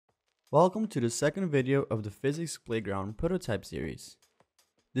Welcome to the second video of the Physics Playground prototype series.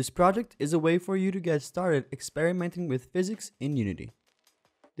 This project is a way for you to get started experimenting with physics in Unity.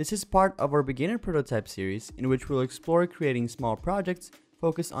 This is part of our beginner prototype series in which we'll explore creating small projects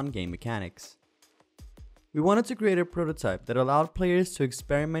focused on game mechanics. We wanted to create a prototype that allowed players to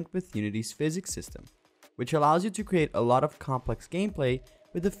experiment with Unity's physics system, which allows you to create a lot of complex gameplay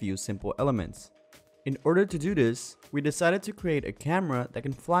with a few simple elements. In order to do this, we decided to create a camera that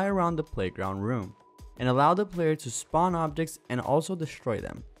can fly around the playground room and allow the player to spawn objects and also destroy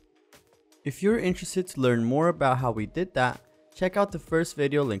them. If you're interested to learn more about how we did that, check out the first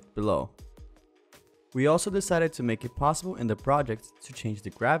video linked below. We also decided to make it possible in the project to change the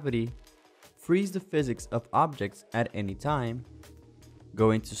gravity, freeze the physics of objects at any time,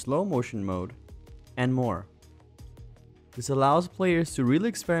 go into slow motion mode, and more. This allows players to really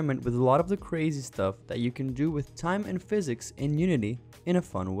experiment with a lot of the crazy stuff that you can do with time and physics in Unity in a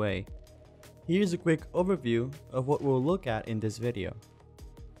fun way. Here's a quick overview of what we'll look at in this video.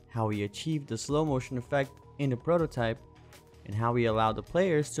 How we achieved the slow motion effect in the prototype, and how we allow the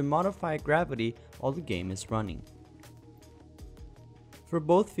players to modify gravity while the game is running. For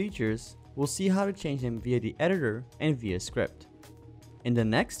both features, we'll see how to change them via the editor and via script. In the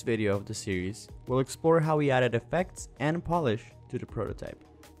next video of the series, we'll explore how we added effects and polish to the prototype.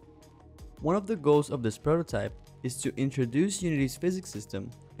 One of the goals of this prototype is to introduce Unity's physics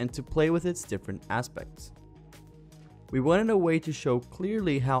system and to play with its different aspects. We wanted a way to show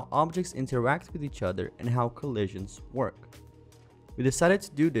clearly how objects interact with each other and how collisions work. We decided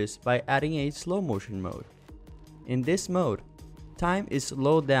to do this by adding a slow motion mode. In this mode, time is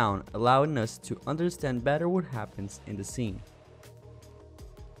slowed down, allowing us to understand better what happens in the scene.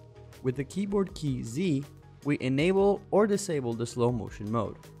 With the keyboard key Z, we enable or disable the slow motion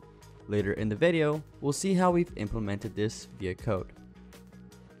mode. Later in the video, we'll see how we've implemented this via code.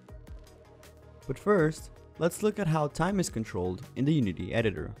 But first, let's look at how time is controlled in the Unity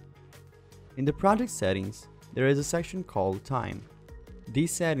editor. In the project settings, there is a section called Time.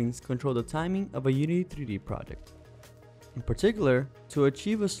 These settings control the timing of a Unity 3D project. In particular, to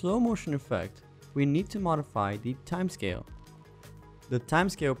achieve a slow motion effect, we need to modify the timescale. The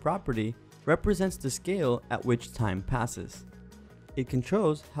timeScale property represents the scale at which time passes. It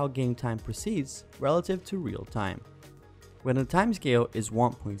controls how game time proceeds relative to real time. When the timescale is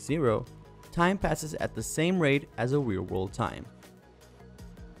 1.0, time passes at the same rate as a real-world time.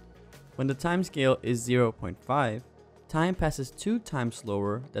 When the timescale is 0.5, time passes 2 times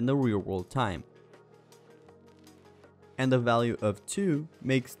slower than the real-world time. And the value of 2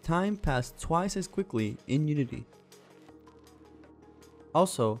 makes time pass twice as quickly in Unity.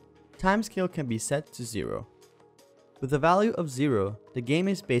 Also, timescale can be set to 0. With a value of 0, the game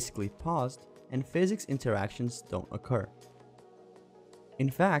is basically paused and physics interactions don't occur. In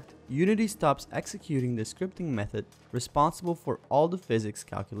fact, Unity stops executing the scripting method responsible for all the physics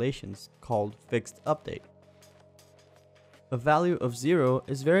calculations, called fixed update. A value of 0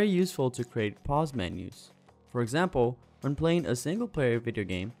 is very useful to create pause menus. For example, when playing a single-player video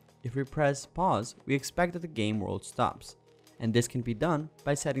game, if we press pause, we expect that the game world stops. And this can be done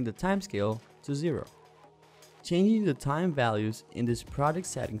by setting the timescale to 0. Changing the time values in this Project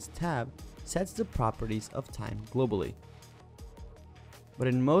Settings tab sets the properties of time globally. But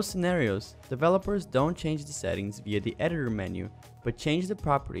in most scenarios, developers don't change the settings via the editor menu, but change the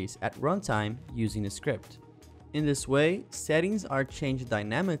properties at runtime using a script. In this way, settings are changed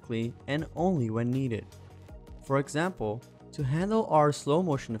dynamically and only when needed. For example, to handle our slow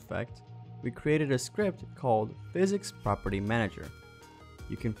motion effect, we created a script called Physics Property Manager.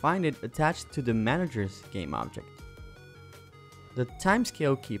 You can find it attached to the Manager's game object. The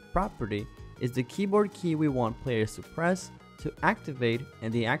timescale key property is the keyboard key we want players to press to activate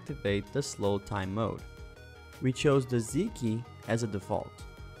and deactivate the slow time mode. We chose the Z key as a default.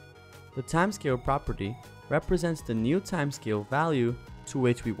 The timescale property represents the new timescale value to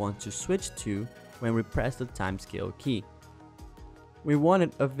which we want to switch to when we press the timescale key. We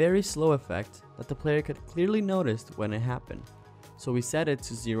wanted a very slow effect that the player could clearly notice when it happened, so we set it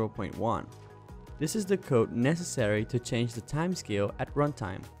to 0.1. This is the code necessary to change the timescale at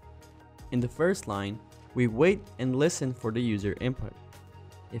runtime. In the first line, we wait and listen for the user input.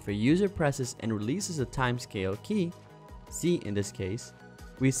 If a user presses and releases a timescale key, Z in this case,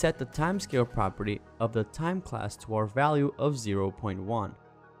 we set the timescale property of the time class to our value of 0.1.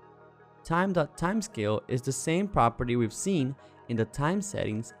 Time.timescale is the same property we've seen in the time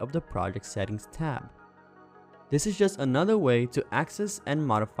settings of the Project Settings tab. This is just another way to access and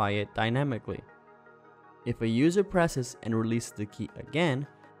modify it dynamically. If a user presses and releases the key again,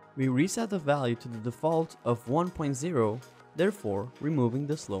 we reset the value to the default of 1.0 therefore removing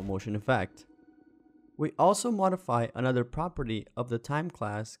the slow motion effect. We also modify another property of the time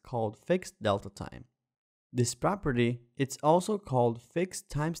class called fixed delta time. This property is also called fixed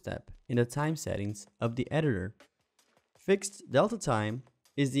time step in the time settings of the editor. Fixed delta time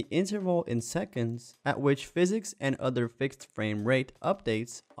is the interval in seconds at which physics and other fixed frame rate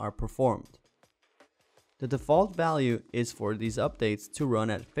updates are performed. The default value is for these updates to run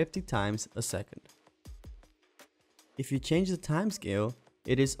at 50 times a second. If you change the timescale,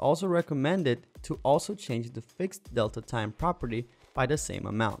 it is also recommended to also change the fixed delta time property by the same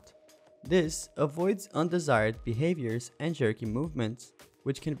amount. This avoids undesired behaviors and jerky movements,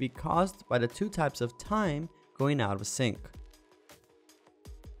 which can be caused by the two types of time going out of sync.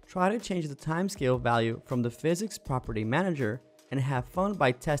 Try to change the timescale value from the physics property manager and have fun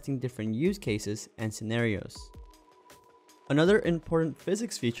by testing different use cases and scenarios. Another important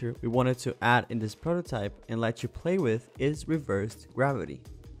physics feature we wanted to add in this prototype and let you play with is reversed gravity.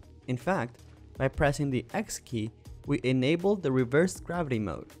 In fact, by pressing the X key, we enabled the reversed gravity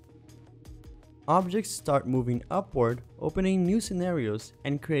mode. Objects start moving upward, opening new scenarios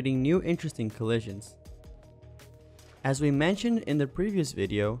and creating new interesting collisions. As we mentioned in the previous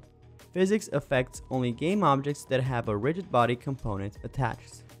video, physics affects only game objects that have a rigid body component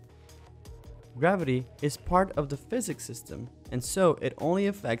attached. Gravity is part of the physics system, and so it only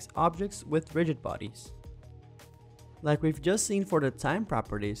affects objects with rigid bodies. Like we've just seen for the time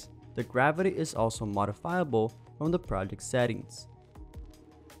properties, the gravity is also modifiable from the project settings.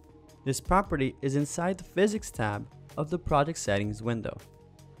 This property is inside the Physics tab of the Project Settings window.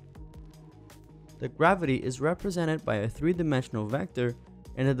 The gravity is represented by a three-dimensional vector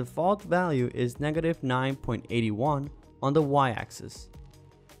and the default value is -9.81 on the y-axis.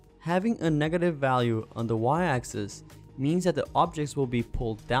 Having a negative value on the y-axis means that the objects will be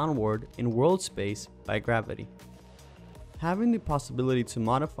pulled downward in world space by gravity. Having the possibility to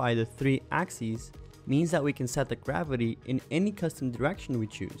modify the three axes means that we can set the gravity in any custom direction we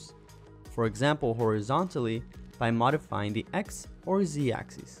choose. For example, horizontally by modifying the X or Z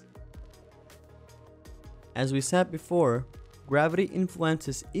axes. As we said before, gravity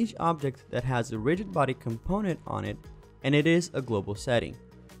influences each object that has a rigid body component on it, and it is a global setting.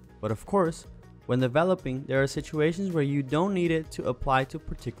 But of course, when developing, there are situations where you don't need it to apply to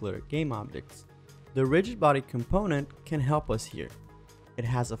particular game objects. The rigid body component can help us here. It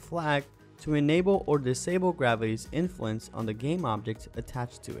has a flag to enable or disable gravity's influence on the game object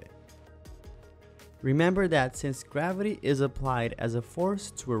attached to it. Remember that since gravity is applied as a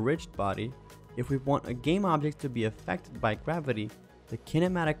force to a rigid body, if we want a game object to be affected by gravity, the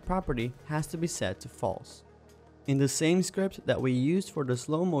kinematic property has to be set to false. In the same script that we used for the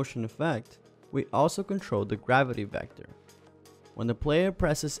slow motion effect, we also control the gravity vector. When the player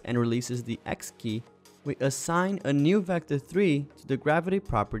presses and releases the X key, we assign a new vector 3 to the gravity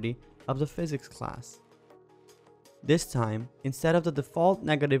property of the physics class. This time, instead of the default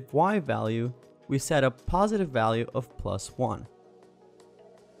negative y value, we set a positive value of +1.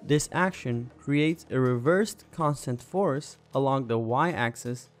 This action creates a reversed constant force along the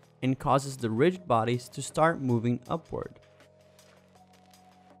y-axis and causes the rigid bodies to start moving upward.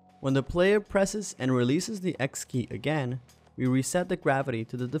 When the player presses and releases the X key again, we reset the gravity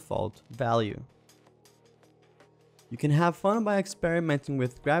to the default value. You can have fun by experimenting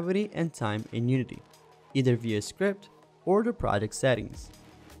with gravity and time in Unity, either via script or the project settings.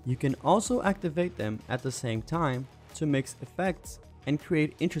 You can also activate them at the same time to mix effects and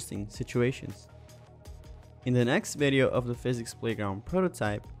create interesting situations. In the next video of the Physics Playground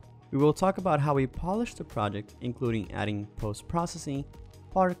prototype, we will talk about how we polish the project, including adding post-processing,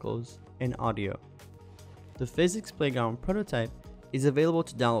 particles, and audio. The Physics Playground prototype is available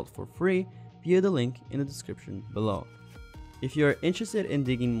to download for free via the link in the description below. If you are interested in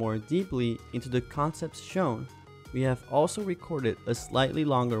digging more deeply into the concepts shown, we have also recorded a slightly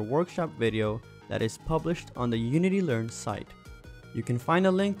longer workshop video that is published on the Unity Learn site. You can find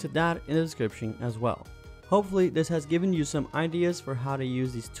a link to that in the description as well. Hopefully this has given you some ideas for how to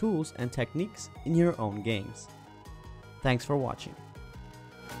use these tools and techniques in your own games. Thanks for watching.